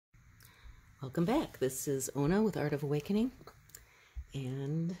Welcome back. This is Ona with Art of Awakening,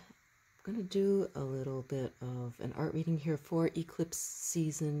 and I'm going to do a little bit of an art reading here for eclipse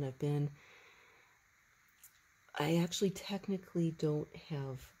season. I actually technically don't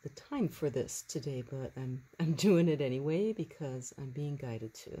have the time for this today, but I'm doing it anyway because I'm being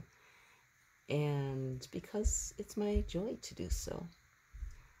guided to, and because it's my joy to do so.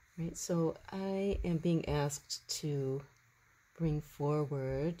 Right? So I am being asked to bring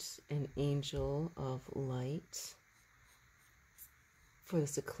forward an angel of light for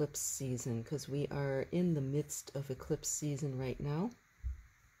this eclipse season, because we are in the midst of eclipse season right now,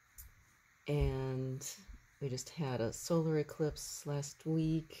 and we just had a solar eclipse last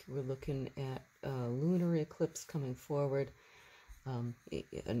week. We're looking at a lunar eclipse coming forward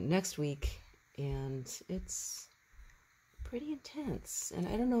next week, and it's pretty intense. And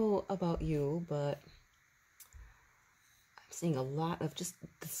I don't know about you, but seeing a lot of just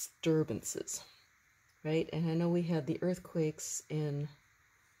disturbances, right? And I know we had the earthquakes in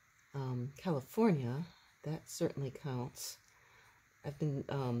California. That certainly counts. I've been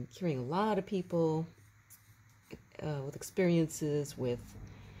hearing a lot of people with experiences with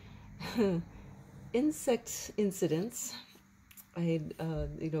insect incidents. I had,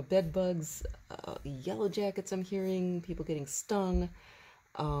 bed bugs, yellow jackets. I'm hearing people getting stung.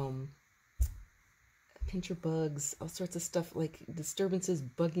 Pincher bugs, all sorts of stuff, like disturbances,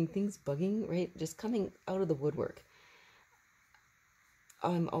 bugging, right? Just coming out of the woodwork.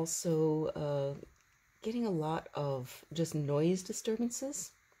 I'm also getting a lot of just noise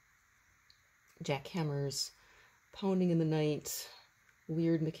disturbances, jackhammers, pounding in the night,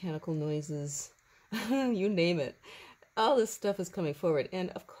 weird mechanical noises, you name it. All this stuff is coming forward, and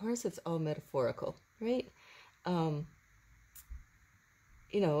of course it's all metaphorical, right?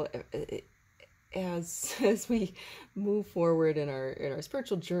 As we move forward in our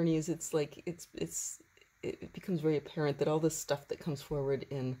spiritual journeys, it's like it becomes very apparent that all this stuff that comes forward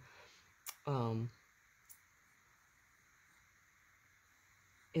in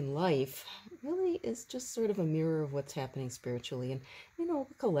life really is just sort of a mirror of what's happening spiritually. And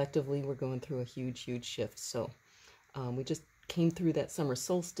collectively we're going through a huge shift. So we just came through that summer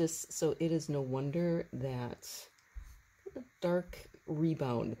solstice, so it is no wonder that a dark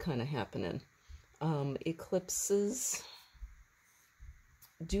rebound kind of happening. Eclipses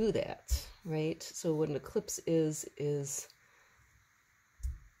do that, right? So what an eclipse is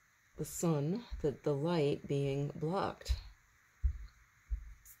the sun, the light being blocked.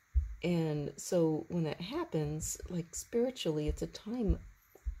 And so when that happens, like spiritually, it's a time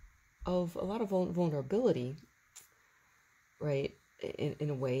of a lot of vulnerability, right? In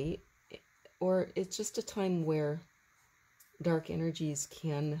a way, or it's just a time where dark energies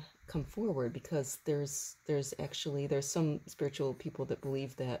can come forward, because there's some spiritual people that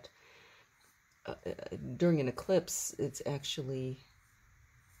believe that during an eclipse it's actually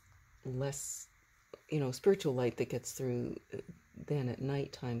less spiritual light that gets through than at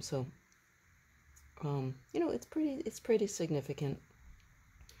nighttime. So it's pretty significant.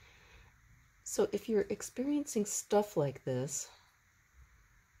 So if you're experiencing stuff like this,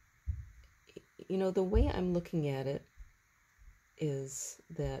 the way I'm looking at it is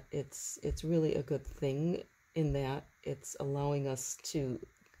that it's really a good thing, in that it's allowing that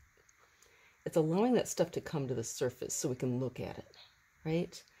stuff to come to the surface so we can look at it,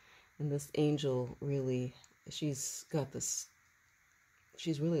 right? And this angel really, she's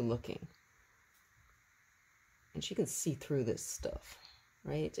really looking, and she can see through this stuff,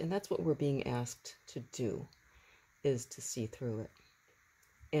 right? And that's what we're being asked to do, is to see through it.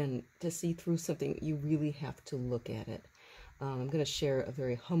 And to see through something, you really have to look at it. I'm going to share a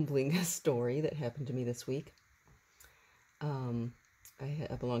very humbling story that happened to me this week. I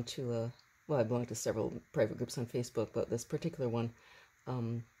belong to several private groups on Facebook, but this particular one,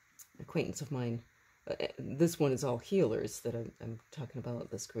 acquaintance of mine, this one is all healers that I'm talking about,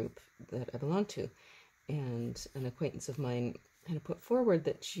 this group that I belong to. And an acquaintance of mine kind of put forward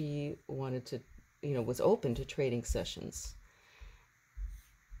that she wanted to, was open to trading sessions.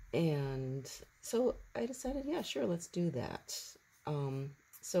 And so I decided, yeah, sure, let's do that.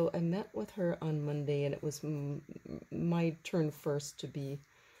 So I met with her on Monday, and it was my turn first to be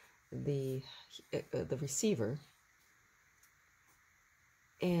the receiver.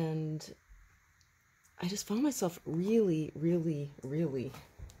 And I just found myself really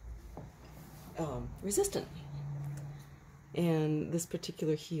resistant. And this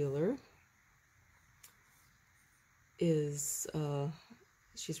particular healer is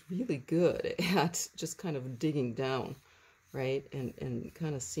she's really good at just kind of digging down, right? And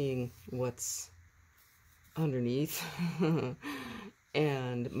kind of seeing what's underneath.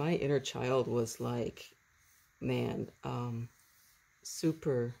 And my inner child was like, man,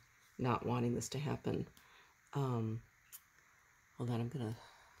 super not wanting this to happen. Hold on, I was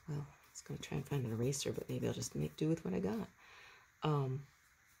gonna try and find an eraser, but maybe I'll just make do with what I got.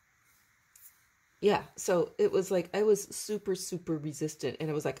 Yeah, so it was like I was super, super resistant, and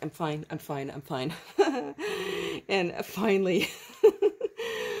I was like, I'm fine, I'm fine, I'm fine. And finally,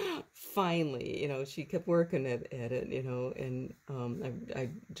 finally, she kept working at it, and I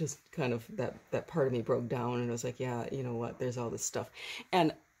just kind of, that part of me broke down, and I was like, yeah, you know what, there's all this stuff.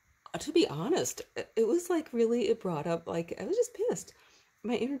 And to be honest, it was like really, it brought up, like, I was just pissed.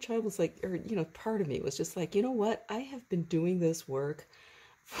 My inner child was like, or, part of me was just like, you know what, I have been doing this work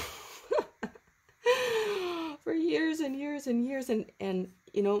for years and years and years, and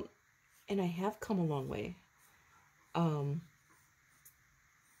I have come a long way.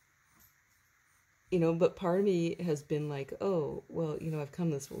 But part of me has been like, oh, well, I've come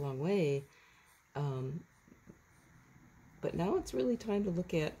this long way, but now it's really time to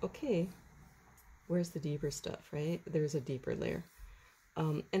look at, okay, where's the deeper stuff, right? There's a deeper layer.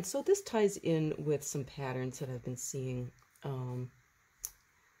 And so this ties in with some patterns that I've been seeing.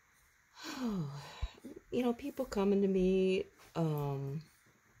 People coming to me,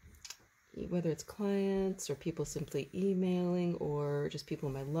 whether it's clients or people simply emailing or just people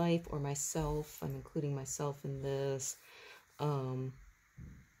in my life or myself. I'm including myself in this.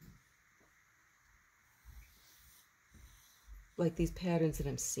 Like these patterns that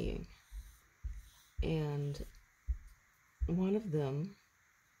I'm seeing. And one of them,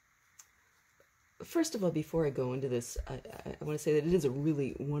 first of all, before I go into this, I want to say that it is a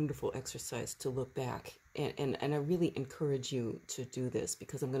really wonderful exercise to look back. And I really encourage you to do this,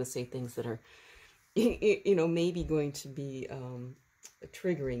 because I'm going to say things that are, maybe going to be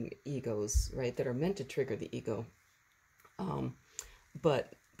triggering egos, right? That are meant to trigger the ego.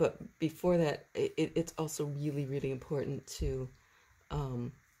 But before that, it's also really, really important to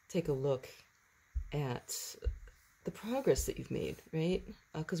take a look at the progress that you've made, right?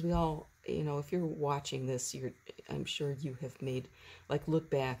 Because we all, if you're watching this, I'm sure you have made, like, look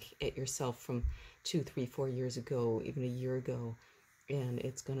back at yourself from 2, 3, 4 years ago, even a year ago, and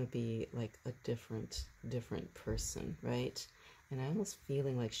it's going to be like a different person, right? And I'm almost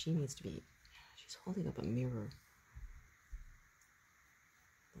feeling like she's holding up a mirror.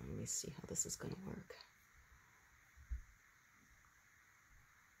 Let me see how this is going to work.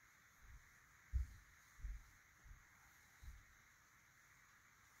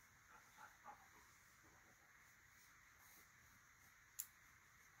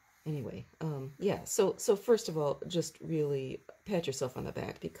 Anyway, yeah, so first of all, just really pat yourself on the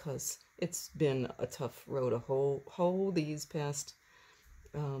back, because it's been a tough road to hold these past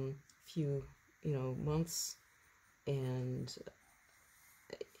few, months, and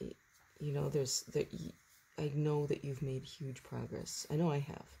I know that you've made huge progress. I know I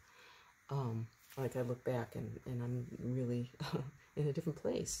have. Like, I look back and I'm really in a different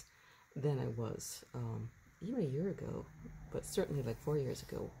place than I was even a year ago, but certainly like 4 years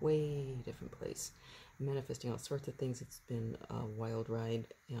ago, way different place. Manifesting all sorts of things. It's been a wild ride,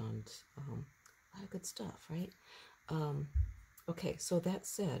 and a lot of good stuff, right? Okay, so that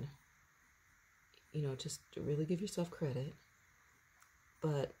said, just to really give yourself credit,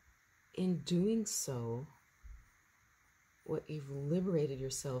 but in doing so, what you've liberated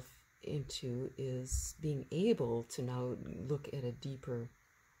yourself into is being able to now look at a deeper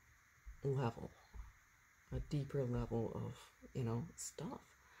level of, stuff.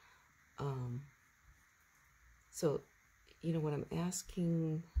 So, when I'm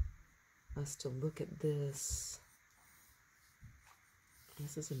asking us to look at this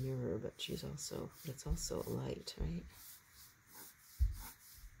is a mirror, but it's also a light, right?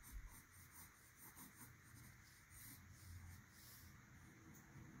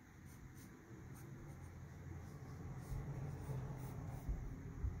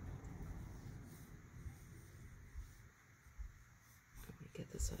 Get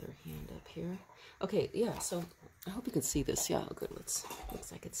this other hand up here. Okay, yeah, so I hope you can see this. Yeah, good. Looks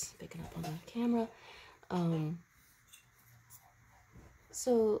like it's picking up on the camera.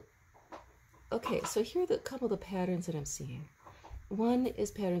 So here are a couple of the patterns that I'm seeing. One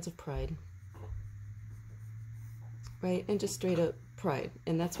is patterns of pride, right? And just straight up pride.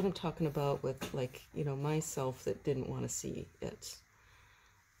 And that's what I'm talking about with, like, myself that didn't want to see it.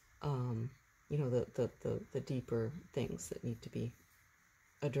 The deeper things that need to be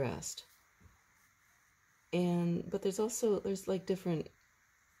addressed. But there's like different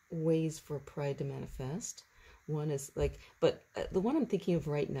ways for pride to manifest. One is like, but the one I'm thinking of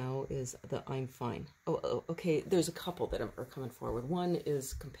right now is the I'm fine. Okay. There's a couple that are coming forward. One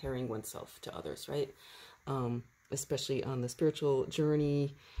is comparing oneself to others, right? Especially on the spiritual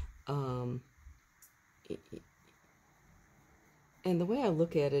journey. And the way I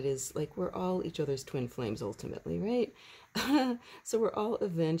look at it is like we're all each other's twin flames ultimately, right? So we're all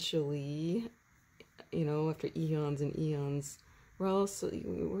eventually, after eons and eons, we're all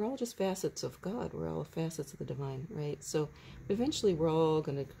just facets of God. We're all facets of the divine, right? So eventually we're all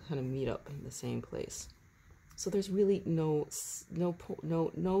going to kind of meet up in the same place. So there's really no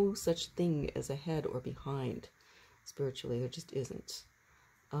such thing as ahead or behind spiritually. There just isn't.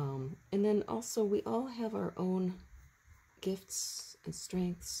 And then also we all have our own gifts and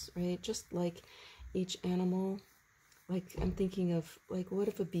strengths, right? Just like each animal. Like I'm thinking of, like, what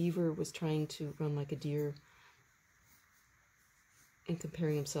if a beaver was trying to run like a deer and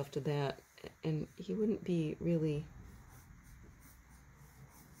comparing himself to that, and he wouldn't be really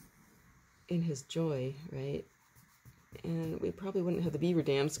in his joy, right? And we probably wouldn't have the beaver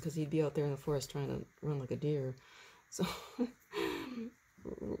dams because he'd be out there in the forest trying to run like a deer. So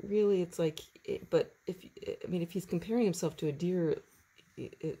really it's like, but if he's comparing himself to a deer,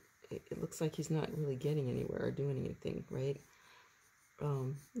 it looks like he's not really getting anywhere or doing anything, right?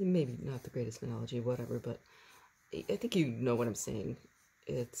 Maybe not the greatest analogy, whatever, but I think you know what I'm saying.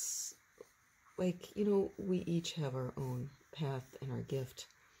 It's like, we each have our own path and our gift,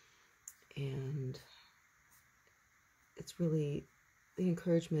 and it's really, the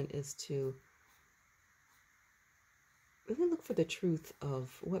encouragement is to really look for the truth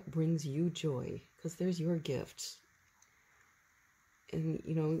of what brings you joy, because there's your gift. And,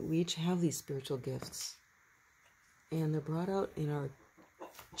 we each have these spiritual gifts, and they're brought out in our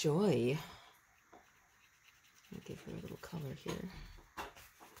joy. I'll give her a little color here.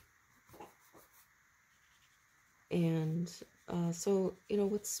 And so,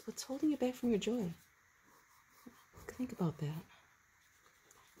 what's holding you back from your joy? Think about that.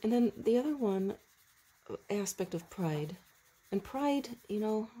 And then the other one, aspect of pride. And pride,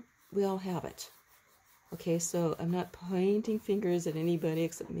 we all have it. Okay, so I'm not pointing fingers at anybody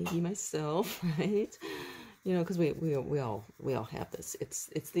except maybe myself, right? Because we all have this.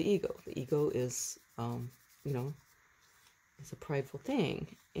 It's the ego. The ego is, it's a prideful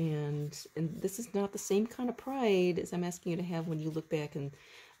thing, and this is not the same kind of pride as I'm asking you to have when you look back and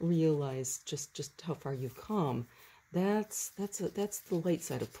realize just how far you've come. That's the light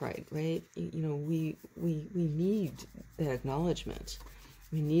side of pride, right? We need that acknowledgement.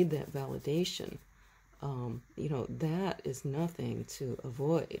 We need that validation. That is nothing to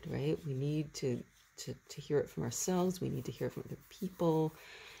avoid, right? We need to hear it from ourselves. We need to hear it from other people.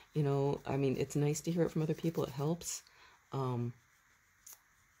 It's nice to hear it from other people. It helps.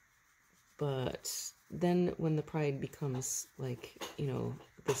 But then when the pride becomes like,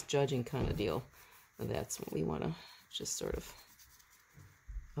 this judging kind of deal, that's when we want to just sort of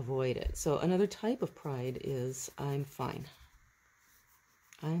avoid it. So another type of pride is I'm fine.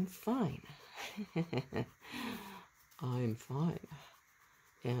 I'm fine. I'm fine.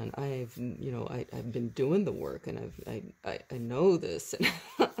 And I've been doing the work, and I know this.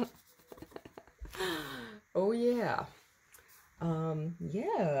 Oh yeah.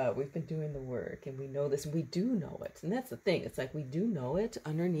 Yeah, we've been doing the work, and we know this, and we do know it. And that's the thing. It's like we do know it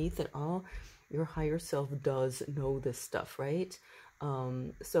underneath that all your higher self does know this stuff, right?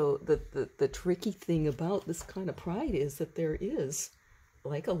 So the tricky thing about this kind of pride is that there is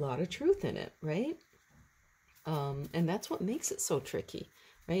like a lot of truth in it, right? And that's what makes it so tricky,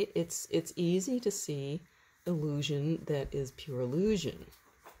 right? It's easy to see illusion that is pure illusion.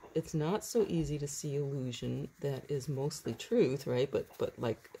 It's not so easy to see illusion that is mostly truth, right? But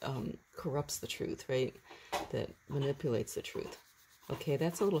corrupts the truth, right? That manipulates the truth. Okay,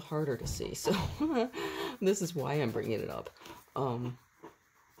 that's a little harder to see. So this is why I'm bringing it up.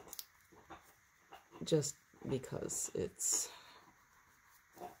 Just because it's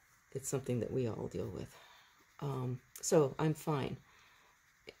something that we all deal with. So I'm fine.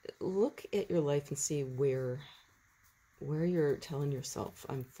 Look at your life and see where you're telling yourself,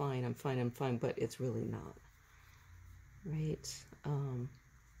 I'm fine, I'm fine, I'm fine, but it's really not, right?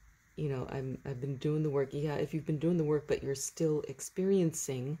 I've been doing the work. Yeah, if you've been doing the work, but you're still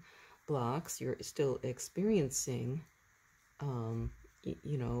experiencing blocks, you're still experiencing,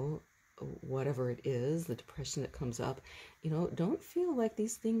 whatever it is, the depression that comes up, don't feel like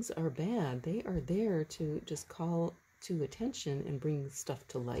these things are bad. They are there to just call to attention and bring stuff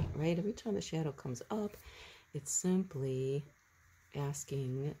to light, right? Every time the shadow comes up, it's simply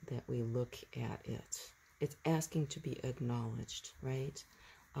asking that we look at it. It's asking to be acknowledged, right?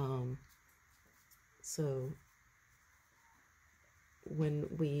 So when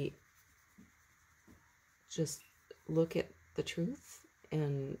we just look at the truth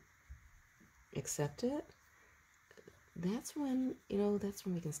and accept it, that's when, that's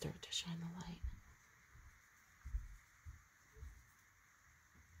when we can start to shine the light.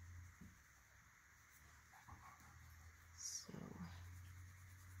 So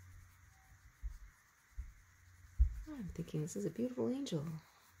I'm thinking this is a beautiful angel.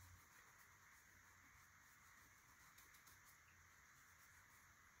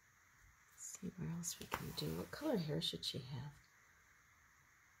 Let's see what else we can do. What color hair should she have?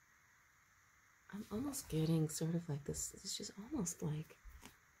 I'm almost getting sort of like this. It's just almost like,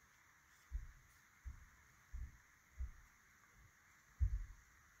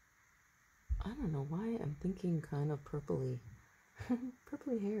 I don't know why I'm thinking kind of purpley.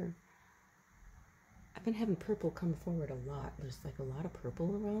 Purpley hair. I've been having purple come forward a lot. There's like a lot of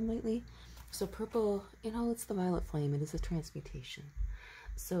purple around lately. So purple, it's the violet flame. It is a transmutation.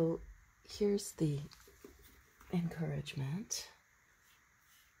 So here's the encouragement.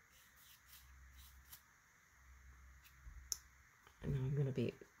 And now I'm going to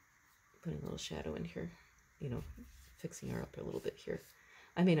be putting a little shadow in here, fixing her up a little bit here.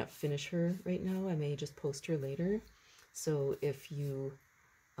 I may not finish her right now. I may just post her later. So if you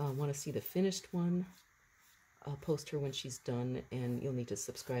want to see the finished one, I'll post her when she's done, and you'll need to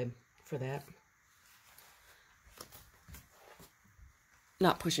subscribe for that.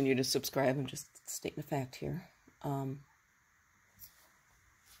 Not pushing you to subscribe. I'm just stating a fact here. Hold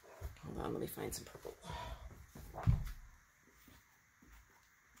on, let me find some purple.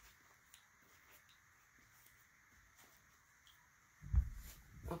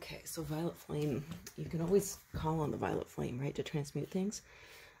 Okay, so violet flame, you can always call on the violet flame, right, to transmute things,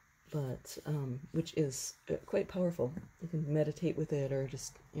 but, which is quite powerful. You can meditate with it or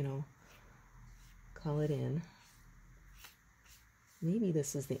just, call it in. Maybe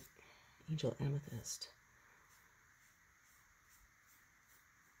this is the Angel Amethyst.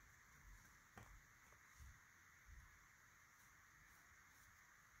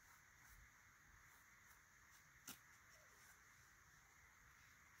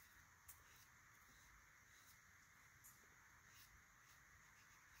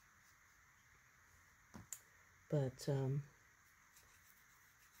 But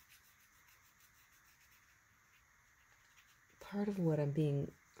part of what I'm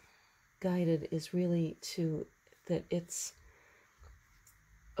being guided is really to that it's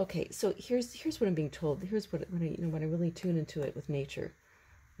okay. So here's what I'm being told. Here's what when I really tune into it with nature,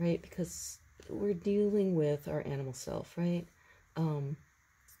 right? Because we're dealing with our animal self, right?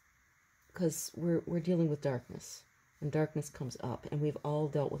 Because we're dealing with darkness, and darkness comes up, and we've all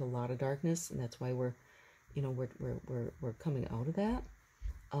dealt with a lot of darkness, and that's why we're coming out of that.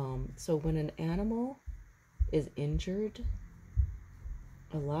 So when an animal is injured,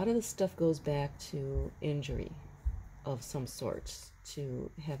 a lot of the stuff goes back to injury of some sort, to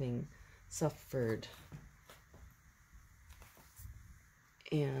having suffered,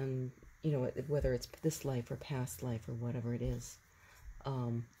 and whether it's this life or past life or whatever it is.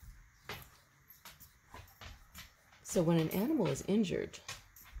 So when an animal is injured,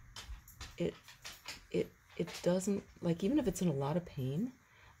 it doesn't, like, even if it's in a lot of pain,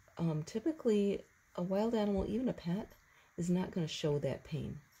 typically a wild animal, even a pet, is not going to show that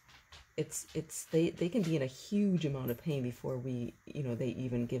pain. They can be in a huge amount of pain before they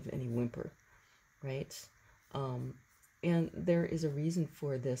even give any whimper, right? And there is a reason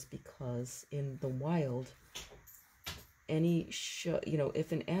for this, because in the wild,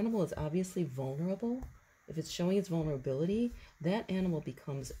 if an animal is obviously vulnerable, if it's showing its vulnerability, that animal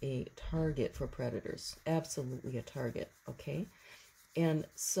becomes a target for predators. Absolutely a target, okay? And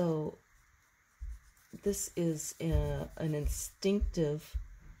so this is an instinctive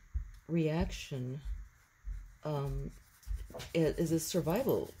reaction. It is a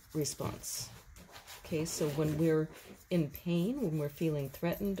survival response. Okay, so when we're in pain, when we're feeling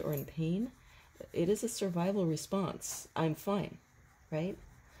threatened or in pain, it is a survival response. I'm fine, right?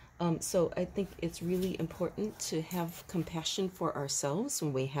 So I think it's really important to have compassion for ourselves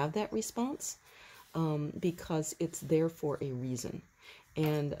when we have that response, because it's there for a reason.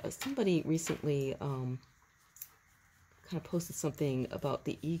 And somebody recently kind of posted something about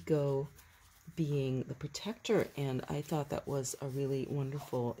the ego being the protector, and I thought that was a really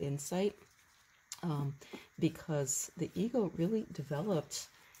wonderful insight, because the ego really developed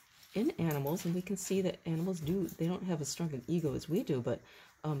in animals, and we can see that animals they don't have as strong an ego as we do, but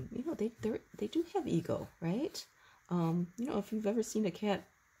they do have ego, right? If you've ever seen a cat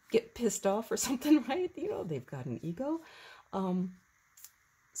get pissed off or something, right? They've got an ego.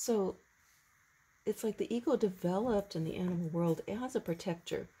 So it's like the ego developed in the animal world as a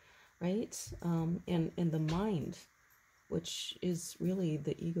protector, right? And the mind, which is really,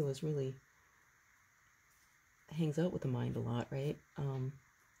 the ego is really hangs out with the mind a lot, right?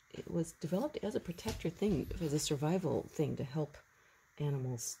 It was developed as a protector thing, as a survival thing to help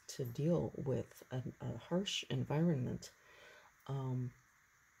animals to deal with a harsh environment.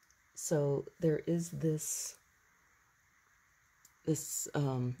 So there is this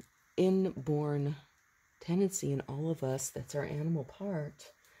inborn tendency in all of us, that's our animal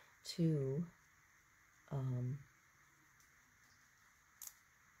part, to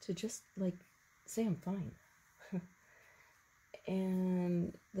just like say I'm fine.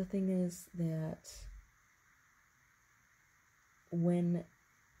 And the thing is that when,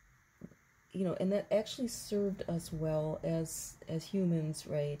 you know, and that actually served us well as humans,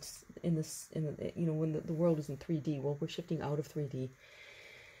 right? In this, you know, when the world is in 3D, well, we're shifting out of 3D,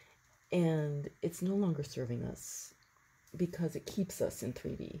 and it's no longer serving us because it keeps us in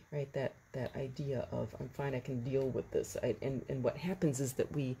 3D, right? That idea of I'm fine, I can deal with this. And what happens is that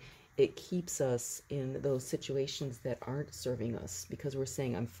it keeps us in those situations that aren't serving us because we're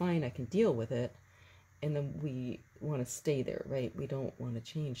saying I'm fine, I can deal with it, and then we want to stay there, right? We don't want to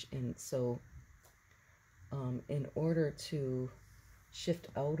change. And so in order to shift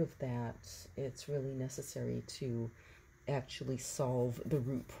out of that, it's really necessary to actually solve the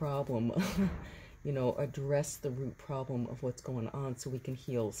root problem. You know, address the root problem of what's going on so we can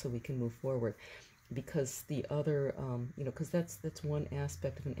heal, so we can move forward. Because the other, you know, because that's one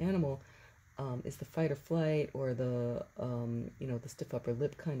aspect of an animal, is the fight or flight, or the, you know, the stiff upper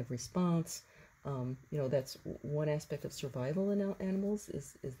lip kind of response. You know, that's one aspect of survival in animals,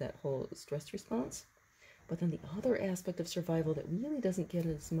 is that whole stress response. But then the other aspect of survival that really doesn't get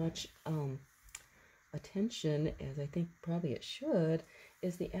as much attention as I think probably it should,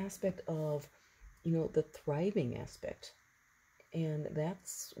 is the aspect of, you know, the thriving aspect. And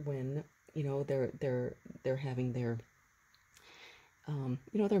that's when, you know, they're having their, you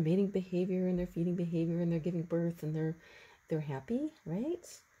know, their mating behavior and their feeding behavior, and they're giving birth, and they're happy, right?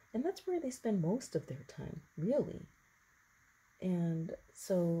 And that's where they spend most of their time, really. And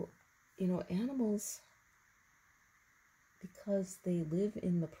so, you know, animals, because they live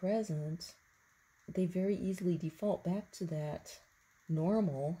in the present, they very easily default back to that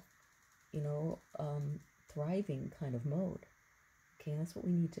normal, you know, thriving kind of mode. Okay, and that's what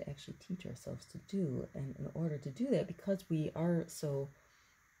we need to actually teach ourselves to do. And in order to do that, because we are so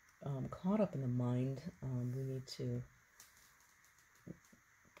caught up in the mind, we need to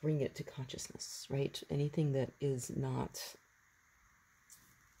bring it to consciousness, right? Anything that is not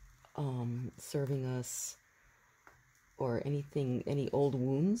serving us, or anything, any old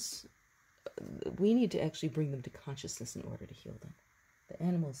wounds, we need to actually bring them to consciousness in order to heal them. The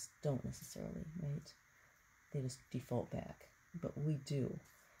animals don't necessarily, right? They just default back, but we do,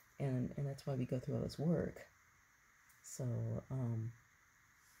 and that's why we go through all this work. So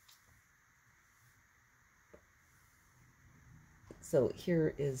so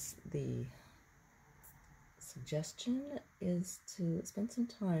here is the suggestion, is to spend some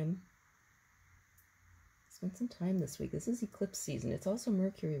time this week. This is eclipse season. It's also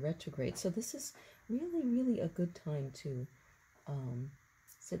Mercury retrograde, so this is really, really a good time to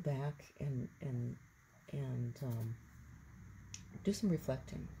sit back and do some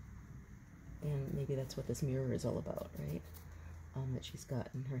reflecting. And maybe that's what this mirror is all about, right? That she's got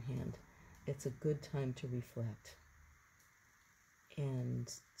in her hand. It's a good time to reflect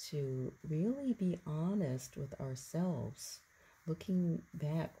and to really be honest with ourselves, looking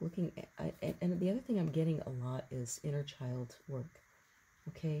back, and the other thing I'm getting a lot is inner child work.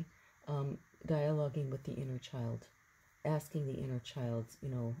 Okay, dialoguing with the inner child, asking the inner child, you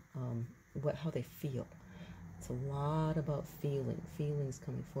know, how they feel. It's a lot about feelings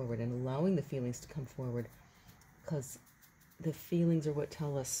coming forward, and allowing the feelings to come forward, because the feelings are what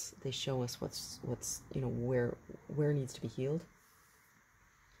tell us, they show us what's you know, where needs to be healed.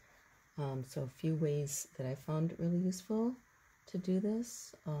 So a few ways that I found really useful to do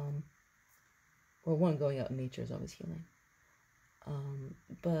this. Well, one, going out in nature is always healing.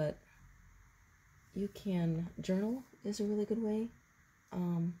 But you can journal is a really good way.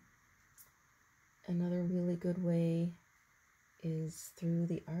 Another really good way is through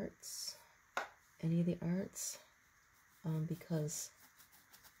the arts, any of the arts, because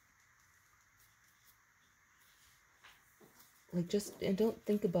like, and don't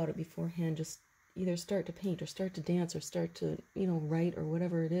think about it beforehand, just either start to paint or start to dance or start to, you know, write or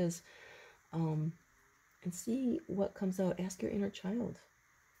whatever it is, and see what comes out. Ask your inner child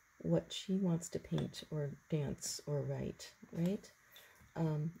what she wants to paint or dance or write, right?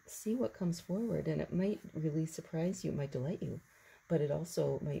 see what comes forward, and it might really surprise you, it might delight you, but it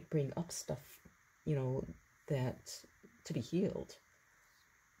also might bring up stuff, you know, that to be healed.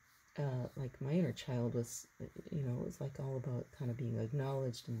 Like my inner child was, you know, it was like all about kind of being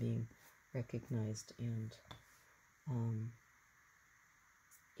acknowledged and being recognized, and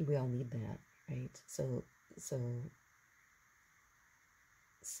we all need that, right? So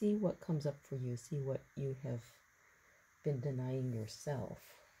see what comes up for you, see what you have been denying yourself,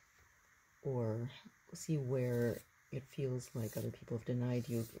 or see where it feels like other people have denied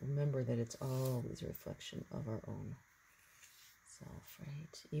you. Remember that it's always a reflection of our own self,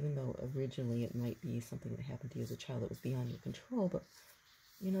 right? Even though originally it might be something that happened to you as a child that was beyond your control, but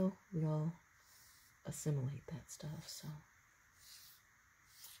you know, we all assimilate that stuff. So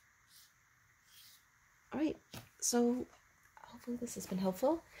all right, so hopefully this has been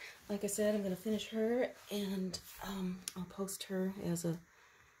helpful. Like I said, I'm going to finish her, and I'll post her as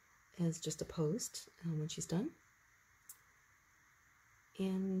just a post when she's done.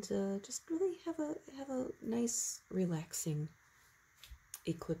 And just really have a nice, relaxing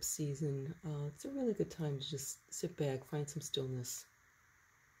eclipse season. It's a really good time to just sit back, find some stillness,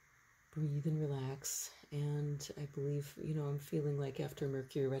 breathe and relax. And I believe, you know, I'm feeling like after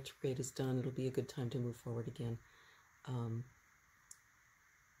Mercury retrograde is done, it'll be a good time to move forward again.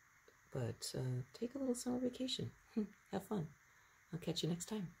 But take a little summer vacation. Have fun. I'll catch you next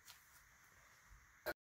time.